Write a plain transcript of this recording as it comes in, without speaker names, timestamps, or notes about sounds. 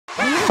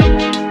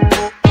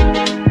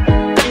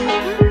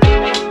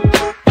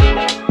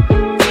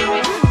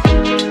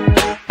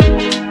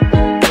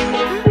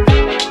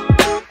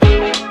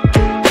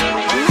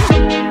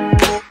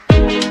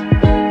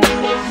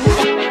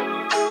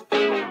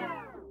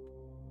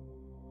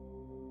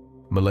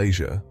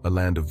Malaysia, a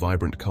land of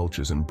vibrant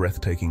cultures and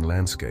breathtaking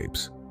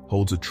landscapes,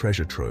 holds a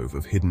treasure trove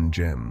of hidden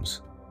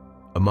gems.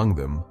 Among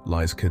them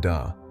lies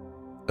Kedah,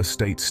 a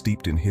state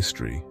steeped in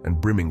history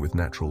and brimming with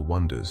natural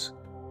wonders.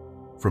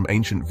 From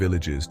ancient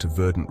villages to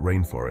verdant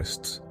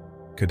rainforests,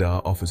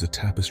 Kedah offers a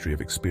tapestry of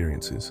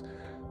experiences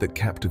that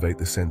captivate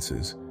the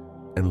senses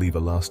and leave a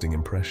lasting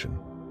impression.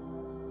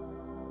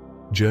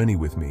 Journey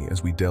with me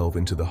as we delve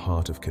into the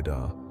heart of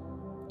Kedah,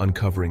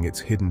 uncovering its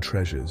hidden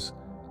treasures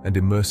and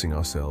immersing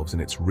ourselves in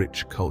its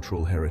rich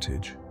cultural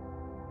heritage.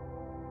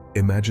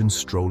 Imagine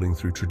strolling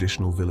through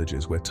traditional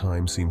villages where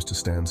time seems to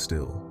stand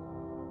still.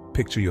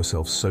 Picture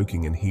yourself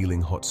soaking in healing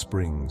hot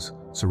springs,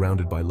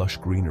 surrounded by lush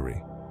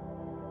greenery.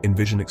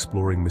 Envision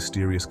exploring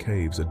mysterious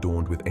caves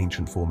adorned with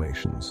ancient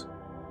formations.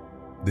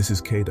 This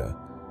is Kedah,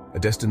 a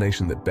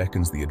destination that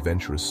beckons the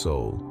adventurous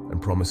soul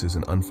and promises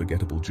an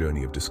unforgettable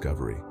journey of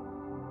discovery.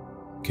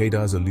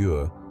 Kedah's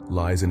allure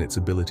lies in its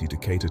ability to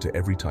cater to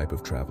every type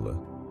of traveler.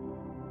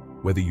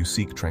 Whether you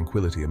seek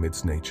tranquility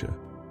amidst nature,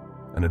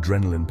 an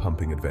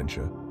adrenaline-pumping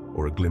adventure,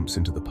 or a glimpse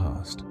into the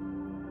past,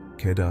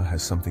 Kedah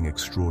has something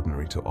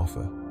extraordinary to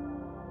offer.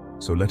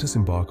 So let us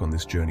embark on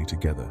this journey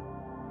together,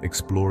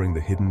 exploring the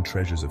hidden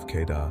treasures of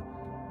Kedah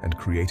and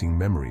creating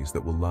memories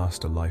that will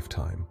last a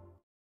lifetime.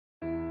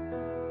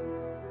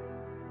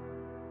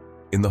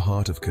 In the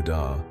heart of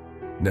Kedah,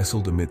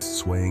 nestled amidst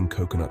swaying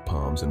coconut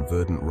palms and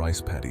verdant rice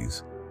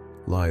paddies,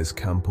 lies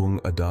Kampung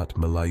Adat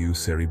Melayu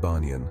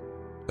Seribanian,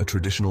 a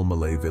traditional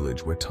Malay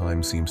village where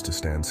time seems to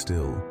stand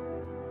still.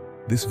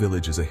 This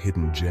village is a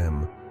hidden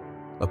gem,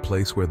 a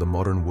place where the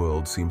modern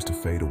world seems to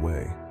fade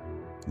away,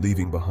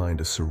 leaving behind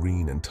a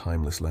serene and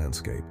timeless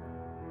landscape.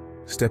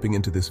 Stepping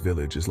into this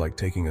village is like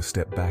taking a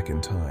step back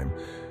in time,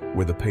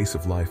 where the pace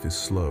of life is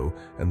slow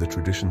and the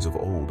traditions of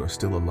old are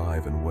still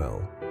alive and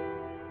well.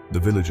 The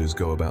villagers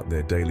go about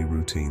their daily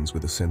routines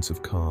with a sense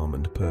of calm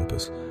and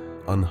purpose,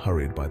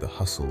 unhurried by the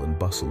hustle and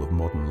bustle of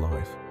modern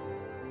life.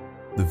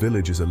 The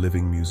village is a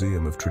living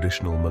museum of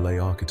traditional Malay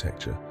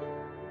architecture,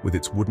 with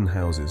its wooden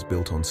houses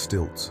built on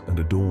stilts and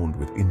adorned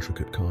with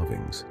intricate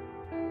carvings.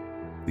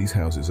 These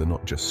houses are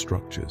not just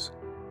structures,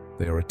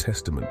 they are a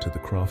testament to the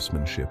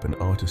craftsmanship and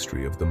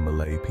artistry of the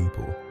Malay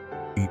people,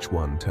 each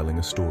one telling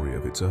a story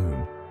of its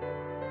own.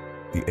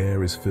 The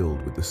air is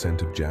filled with the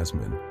scent of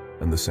jasmine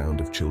and the sound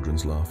of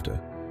children's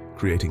laughter,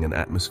 creating an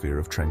atmosphere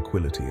of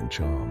tranquility and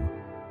charm.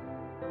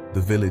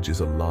 The village is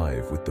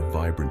alive with the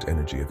vibrant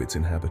energy of its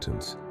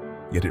inhabitants,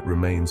 yet it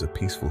remains a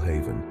peaceful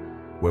haven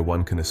where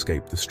one can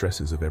escape the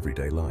stresses of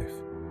everyday life.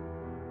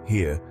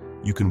 Here,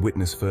 you can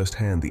witness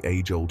firsthand the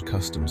age-old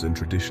customs and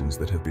traditions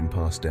that have been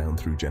passed down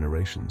through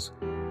generations.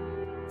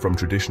 From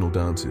traditional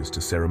dances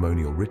to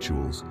ceremonial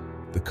rituals,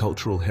 the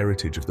cultural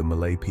heritage of the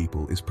Malay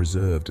people is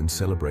preserved and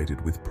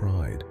celebrated with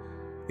pride.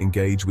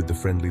 Engage with the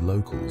friendly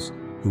locals,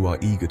 who are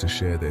eager to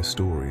share their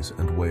stories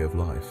and way of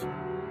life.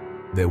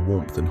 Their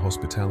warmth and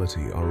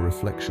hospitality are a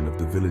reflection of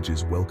the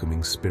village's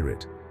welcoming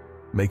spirit,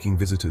 making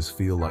visitors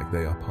feel like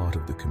they are part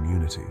of the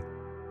community.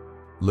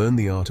 Learn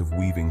the art of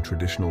weaving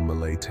traditional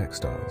Malay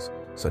textiles,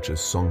 such as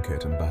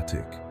songket and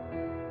batik.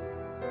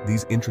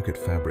 These intricate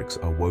fabrics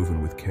are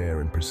woven with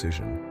care and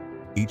precision,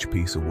 each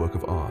piece a work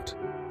of art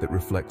that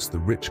reflects the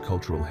rich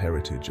cultural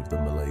heritage of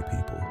the Malay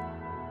people.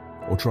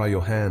 Or try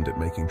your hand at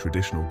making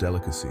traditional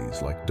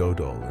delicacies like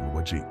dodol and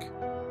wajik.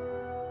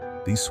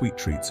 These sweet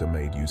treats are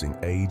made using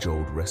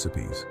age-old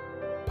recipes,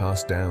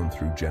 passed down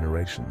through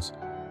generations,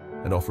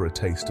 and offer a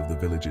taste of the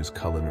village's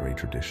culinary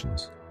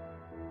traditions.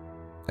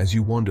 As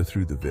you wander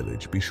through the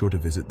village, be sure to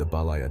visit the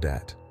Balai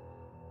Adat,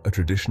 a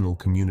traditional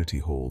community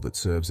hall that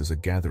serves as a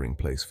gathering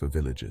place for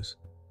villagers.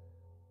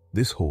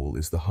 This hall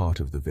is the heart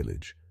of the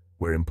village,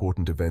 where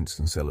important events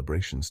and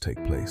celebrations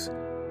take place,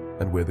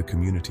 and where the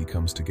community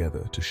comes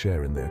together to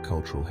share in their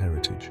cultural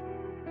heritage.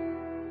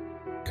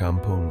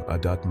 Kampung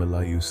Adat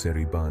Melayu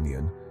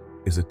Seribanian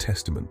is a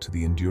testament to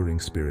the enduring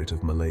spirit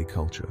of Malay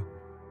culture,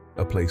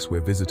 a place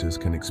where visitors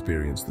can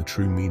experience the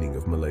true meaning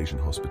of Malaysian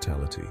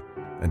hospitality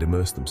and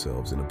immerse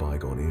themselves in a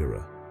bygone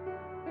era.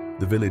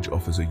 The village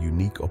offers a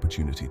unique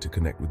opportunity to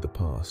connect with the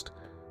past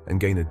and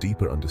gain a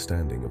deeper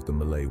understanding of the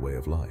Malay way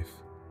of life.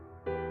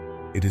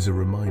 It is a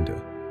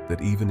reminder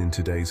that even in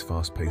today's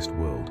fast-paced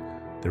world,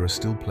 there are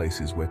still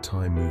places where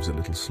time moves a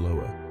little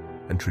slower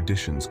and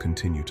traditions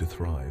continue to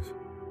thrive.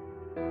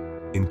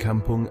 In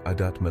Kampung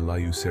Adat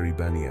Melayu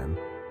Seribanian,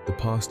 the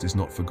past is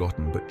not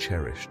forgotten but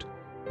cherished,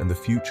 and the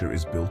future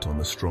is built on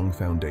the strong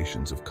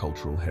foundations of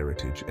cultural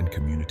heritage and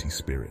community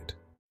spirit.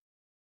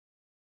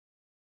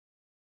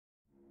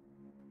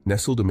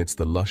 Nestled amidst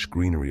the lush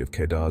greenery of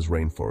Kedah's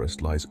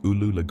rainforest lies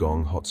Ulu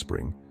Legong Hot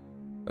Spring,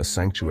 a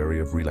sanctuary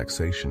of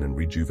relaxation and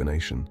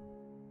rejuvenation.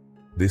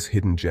 This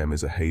hidden gem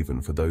is a haven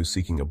for those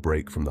seeking a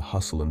break from the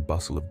hustle and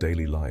bustle of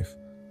daily life,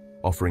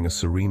 offering a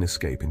serene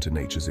escape into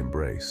nature's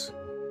embrace.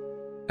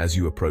 As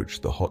you approach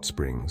the hot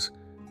springs,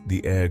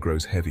 the air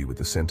grows heavy with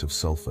the scent of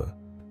sulfur,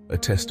 a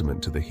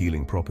testament to the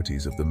healing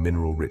properties of the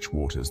mineral-rich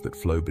waters that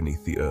flow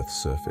beneath the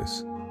Earth's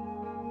surface.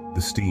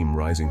 The steam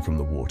rising from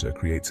the water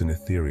creates an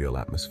ethereal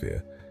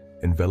atmosphere,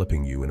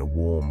 enveloping you in a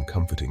warm,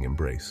 comforting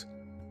embrace.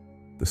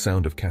 The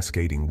sound of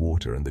cascading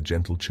water and the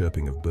gentle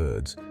chirping of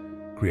birds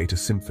create a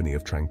symphony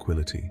of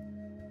tranquility,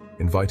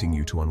 inviting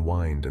you to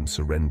unwind and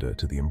surrender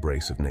to the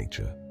embrace of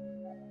nature.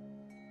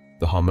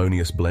 The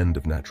harmonious blend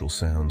of natural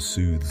sounds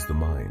soothes the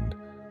mind,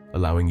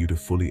 allowing you to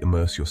fully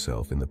immerse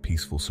yourself in the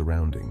peaceful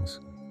surroundings.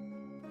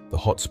 The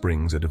hot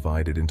springs are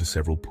divided into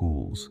several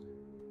pools,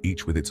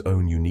 each with its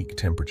own unique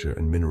temperature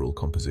and mineral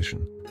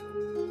composition.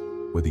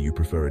 Whether you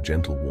prefer a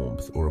gentle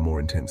warmth or a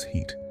more intense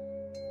heat,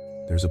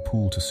 there's a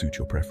pool to suit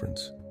your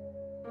preference,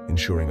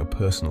 ensuring a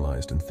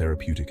personalized and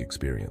therapeutic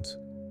experience.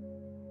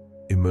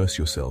 Immerse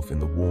yourself in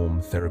the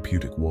warm,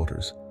 therapeutic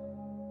waters,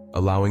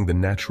 allowing the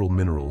natural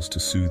minerals to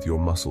soothe your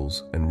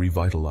muscles and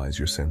revitalize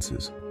your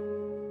senses.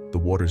 The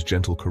water's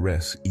gentle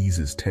caress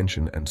eases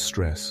tension and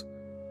stress,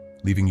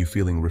 leaving you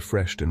feeling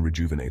refreshed and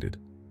rejuvenated.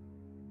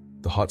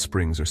 The hot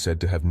springs are said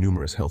to have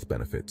numerous health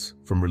benefits,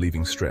 from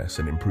relieving stress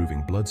and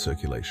improving blood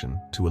circulation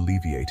to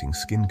alleviating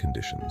skin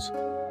conditions.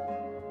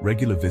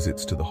 Regular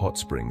visits to the hot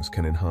springs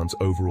can enhance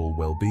overall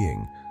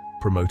well-being,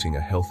 promoting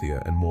a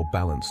healthier and more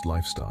balanced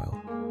lifestyle.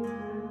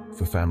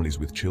 For families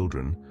with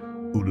children,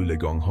 Ulu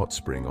Legong Hot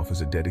Spring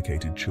offers a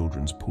dedicated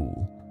children's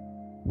pool,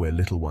 where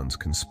little ones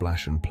can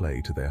splash and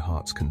play to their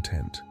heart's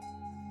content.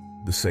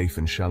 The safe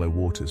and shallow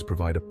waters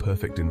provide a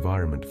perfect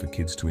environment for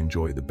kids to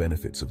enjoy the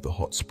benefits of the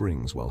hot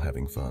springs while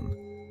having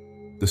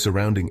fun. The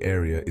surrounding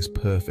area is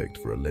perfect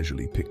for a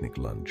leisurely picnic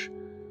lunch,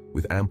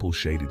 with ample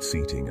shaded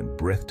seating and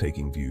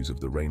breathtaking views of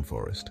the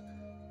rainforest.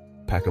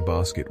 Pack a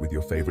basket with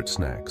your favorite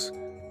snacks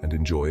and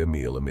enjoy a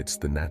meal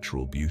amidst the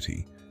natural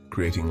beauty,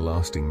 creating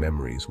lasting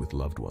memories with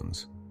loved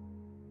ones.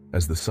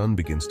 As the sun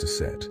begins to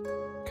set,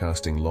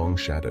 casting long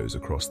shadows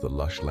across the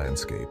lush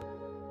landscape,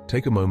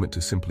 take a moment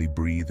to simply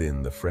breathe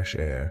in the fresh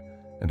air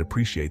and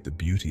appreciate the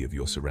beauty of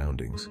your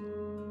surroundings.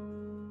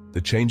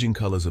 The changing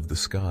colors of the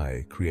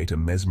sky create a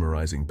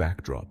mesmerizing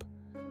backdrop,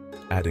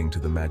 adding to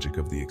the magic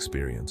of the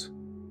experience.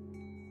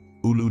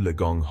 Ulu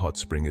Legong Hot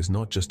Spring is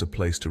not just a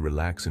place to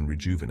relax and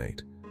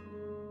rejuvenate.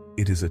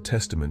 It is a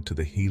testament to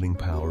the healing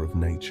power of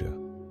nature.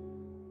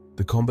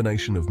 The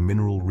combination of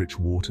mineral-rich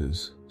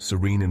waters,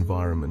 serene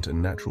environment,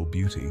 and natural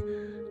beauty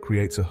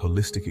creates a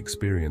holistic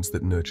experience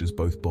that nurtures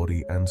both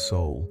body and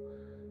soul.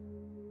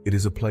 It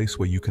is a place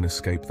where you can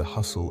escape the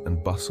hustle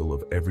and bustle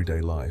of everyday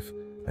life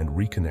and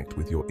reconnect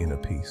with your inner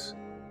peace.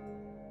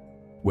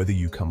 Whether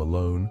you come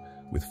alone,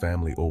 with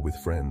family, or with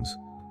friends,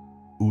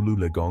 Ulu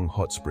Legong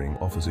Hot Spring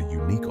offers a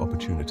unique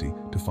opportunity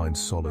to find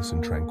solace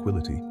and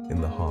tranquility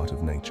in the heart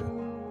of nature.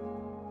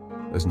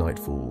 As night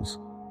falls,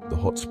 the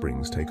hot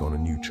springs take on a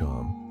new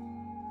charm.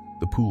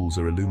 The pools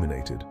are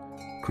illuminated,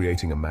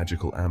 creating a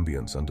magical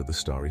ambience under the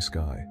starry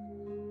sky.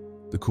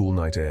 The cool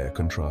night air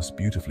contrasts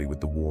beautifully with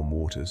the warm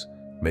waters,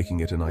 making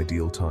it an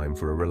ideal time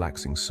for a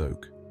relaxing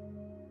soak.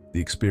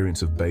 The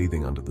experience of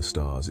bathing under the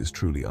stars is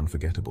truly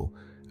unforgettable,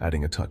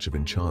 adding a touch of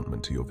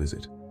enchantment to your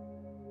visit.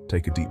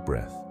 Take a deep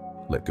breath,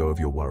 let go of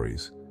your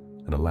worries,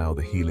 and allow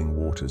the healing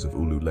waters of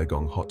Ulu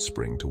Legong Hot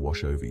Spring to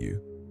wash over you.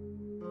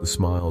 The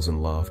smiles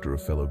and laughter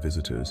of fellow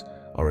visitors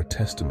are a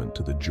testament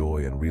to the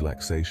joy and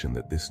relaxation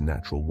that this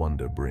natural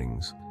wonder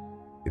brings.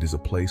 It is a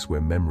place where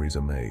memories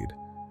are made,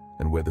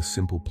 and where the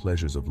simple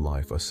pleasures of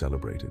life are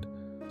celebrated.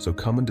 So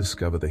come and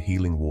discover the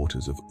healing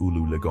waters of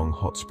Ulu Legong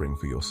Hot Spring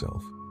for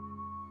yourself.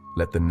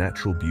 Let the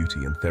natural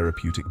beauty and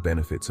therapeutic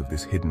benefits of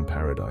this hidden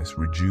paradise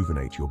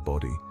rejuvenate your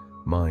body,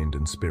 mind,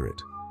 and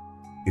spirit.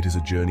 It is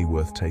a journey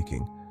worth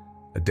taking,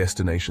 a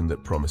destination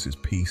that promises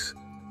peace,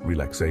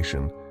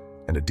 relaxation,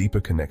 and a deeper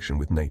connection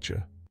with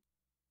nature.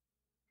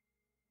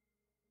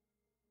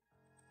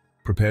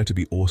 Prepare to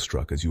be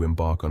awestruck as you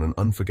embark on an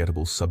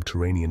unforgettable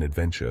subterranean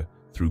adventure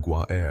through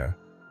Gua Air,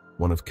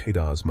 one of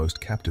Kedah's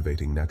most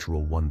captivating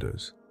natural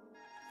wonders.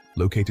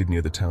 Located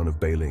near the town of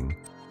Bailing,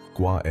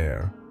 Gua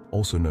Air,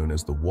 also known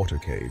as the Water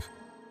Cave,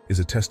 is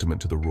a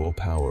testament to the raw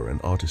power and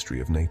artistry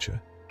of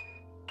nature.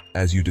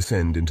 As you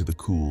descend into the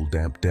cool,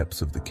 damp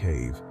depths of the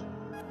cave,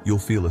 you'll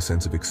feel a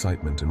sense of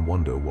excitement and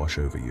wonder wash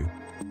over you.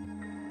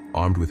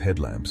 Armed with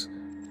headlamps,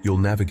 you'll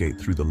navigate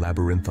through the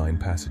labyrinthine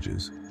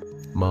passages,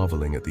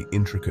 marveling at the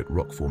intricate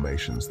rock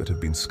formations that have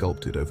been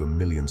sculpted over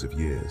millions of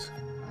years.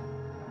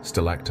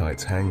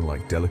 Stalactites hang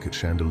like delicate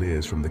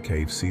chandeliers from the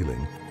cave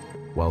ceiling,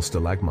 while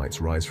stalagmites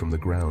rise from the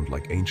ground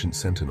like ancient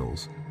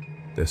sentinels,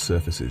 their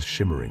surfaces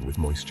shimmering with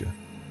moisture.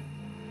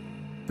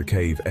 The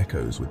cave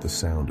echoes with the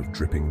sound of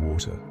dripping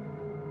water,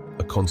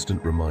 a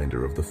constant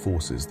reminder of the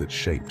forces that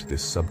shaped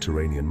this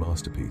subterranean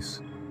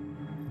masterpiece.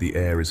 The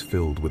air is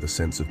filled with a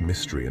sense of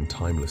mystery and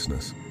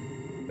timelessness,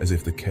 as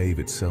if the cave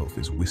itself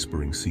is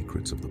whispering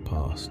secrets of the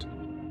past.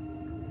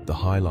 The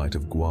highlight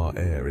of Gua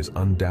Air is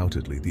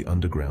undoubtedly the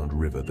underground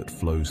river that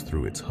flows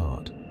through its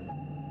heart.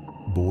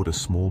 Board a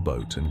small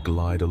boat and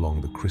glide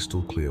along the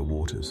crystal-clear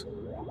waters,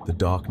 the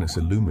darkness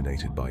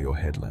illuminated by your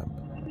headlamp.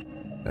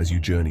 As you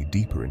journey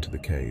deeper into the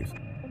cave,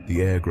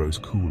 the air grows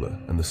cooler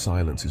and the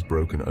silence is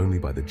broken only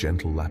by the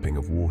gentle lapping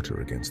of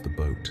water against the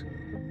boat.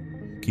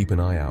 Keep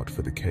an eye out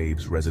for the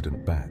cave's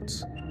resident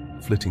bats,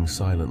 flitting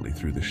silently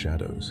through the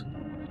shadows.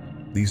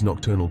 These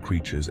nocturnal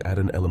creatures add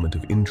an element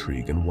of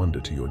intrigue and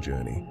wonder to your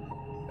journey,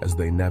 as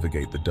they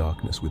navigate the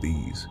darkness with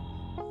ease.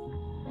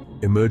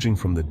 Emerging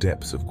from the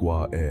depths of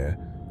Gua Air,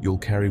 you'll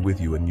carry with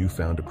you a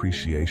newfound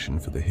appreciation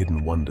for the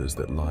hidden wonders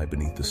that lie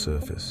beneath the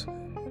surface.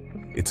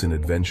 It's an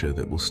adventure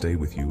that will stay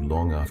with you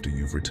long after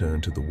you've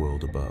returned to the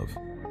world above.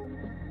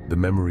 The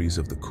memories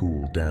of the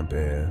cool, damp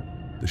air,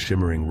 the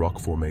shimmering rock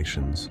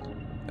formations,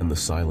 and the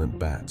silent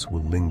bats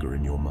will linger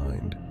in your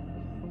mind,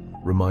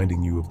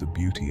 reminding you of the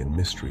beauty and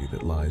mystery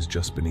that lies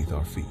just beneath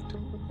our feet.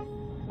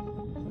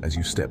 As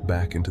you step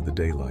back into the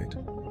daylight,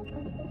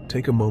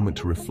 take a moment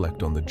to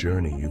reflect on the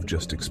journey you've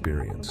just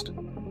experienced.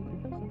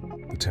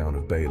 The town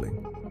of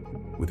Bailing,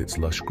 with its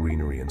lush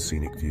greenery and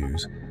scenic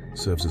views,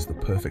 serves as the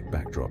perfect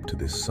backdrop to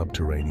this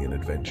subterranean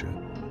adventure.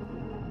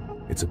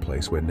 It's a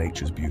place where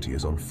nature's beauty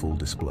is on full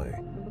display,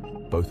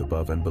 both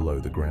above and below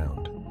the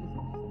ground.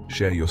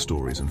 Share your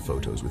stories and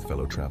photos with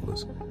fellow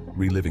travelers,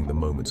 reliving the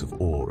moments of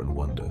awe and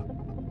wonder.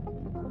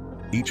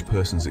 Each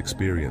person's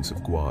experience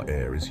of Gua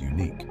Air is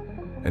unique,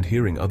 and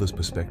hearing others'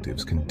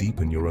 perspectives can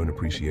deepen your own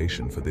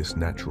appreciation for this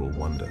natural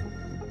wonder.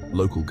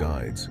 Local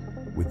guides,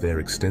 with their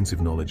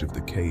extensive knowledge of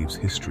the cave's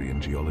history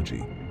and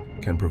geology,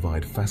 can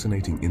provide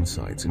fascinating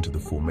insights into the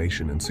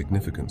formation and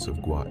significance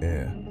of Gua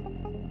Air.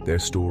 Their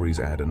stories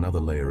add another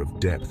layer of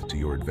depth to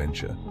your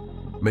adventure,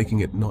 making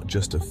it not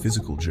just a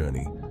physical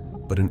journey,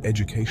 but an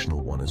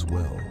educational one as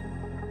well.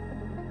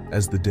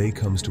 As the day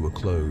comes to a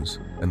close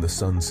and the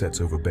sun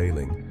sets over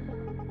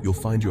Bailing, you'll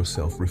find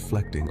yourself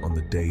reflecting on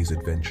the day's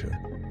adventure.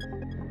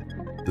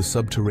 The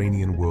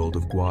subterranean world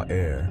of Gua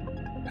Air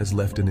has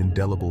left an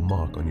indelible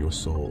mark on your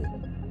soul,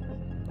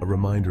 a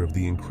reminder of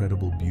the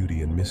incredible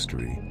beauty and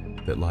mystery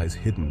that lies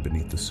hidden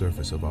beneath the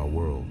surface of our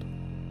world.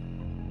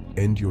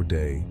 End your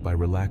day by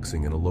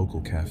relaxing in a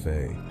local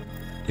cafe,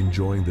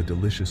 enjoying the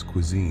delicious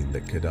cuisine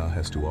that Kedah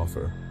has to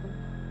offer.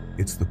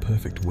 It's the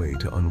perfect way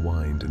to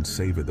unwind and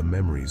savor the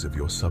memories of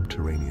your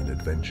subterranean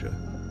adventure.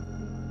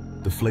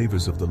 The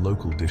flavors of the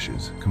local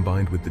dishes,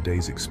 combined with the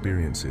day's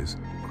experiences,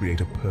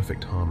 create a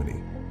perfect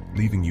harmony,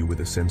 leaving you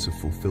with a sense of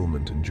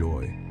fulfillment and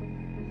joy.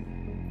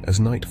 As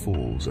night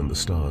falls and the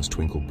stars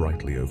twinkle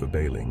brightly over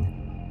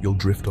Bailing, you'll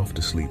drift off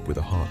to sleep with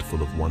a heart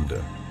full of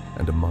wonder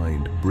and a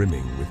mind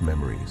brimming with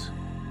memories.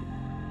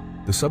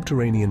 The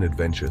subterranean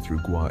adventure through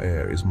Gua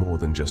Air is more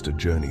than just a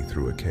journey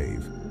through a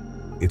cave.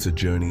 It's a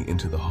journey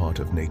into the heart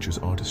of nature's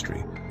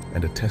artistry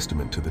and a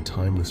testament to the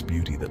timeless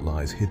beauty that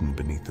lies hidden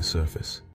beneath the surface.